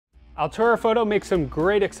Altura Photo makes some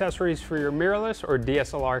great accessories for your mirrorless or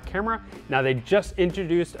DSLR camera. Now they just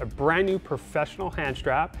introduced a brand new professional hand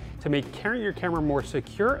strap to make carrying your camera more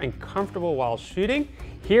secure and comfortable while shooting.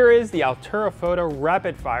 Here is the Altura Photo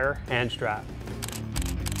Rapid Fire hand strap.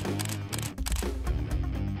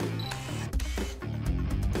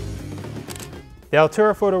 The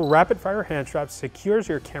Altura Photo Rapid Fire hand strap secures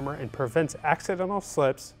your camera and prevents accidental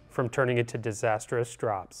slips from turning into disastrous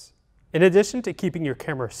drops. In addition to keeping your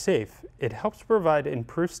camera safe, it helps provide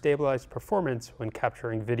improved stabilized performance when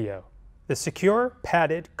capturing video. The secure,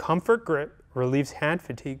 padded, comfort grip relieves hand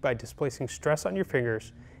fatigue by displacing stress on your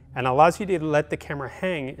fingers and allows you to let the camera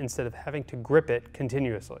hang instead of having to grip it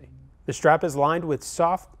continuously. The strap is lined with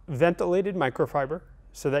soft, ventilated microfiber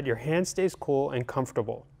so that your hand stays cool and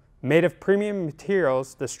comfortable. Made of premium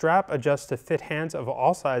materials, the strap adjusts to fit hands of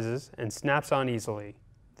all sizes and snaps on easily.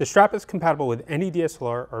 The strap is compatible with any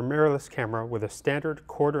DSLR or mirrorless camera with a standard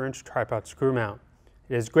 1/4-inch tripod screw mount.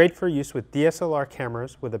 It is great for use with DSLR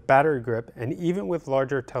cameras with a battery grip and even with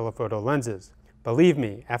larger telephoto lenses. Believe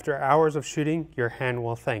me, after hours of shooting, your hand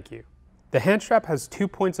will thank you. The hand strap has 2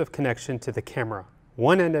 points of connection to the camera.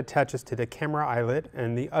 One end attaches to the camera eyelet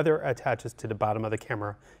and the other attaches to the bottom of the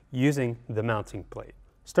camera using the mounting plate.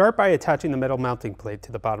 Start by attaching the metal mounting plate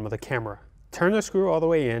to the bottom of the camera. Turn the screw all the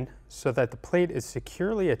way in so that the plate is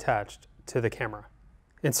securely attached to the camera.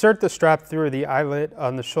 Insert the strap through the eyelet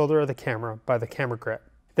on the shoulder of the camera by the camera grip.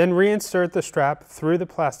 Then reinsert the strap through the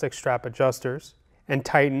plastic strap adjusters and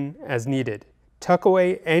tighten as needed. Tuck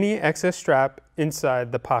away any excess strap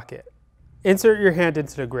inside the pocket. Insert your hand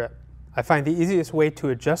into the grip. I find the easiest way to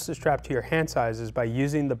adjust the strap to your hand size is by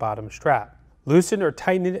using the bottom strap. Loosen or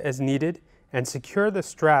tighten it as needed and secure the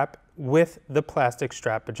strap with the plastic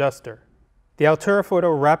strap adjuster. The Altura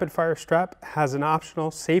Photo Rapid Fire strap has an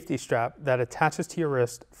optional safety strap that attaches to your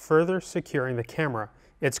wrist, further securing the camera.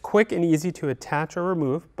 It's quick and easy to attach or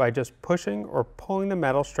remove by just pushing or pulling the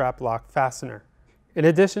metal strap lock fastener. In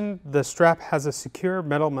addition, the strap has a secure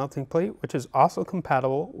metal mounting plate, which is also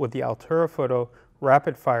compatible with the Altura Photo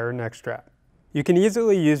Rapid Fire neck strap. You can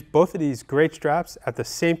easily use both of these great straps at the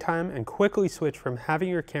same time and quickly switch from having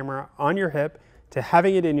your camera on your hip to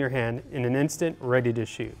having it in your hand in an instant, ready to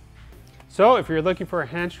shoot. So if you're looking for a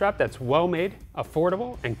hand strap that's well made,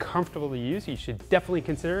 affordable, and comfortable to use, you should definitely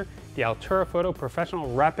consider the Altura Photo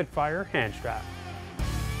Professional Rapid Fire hand strap.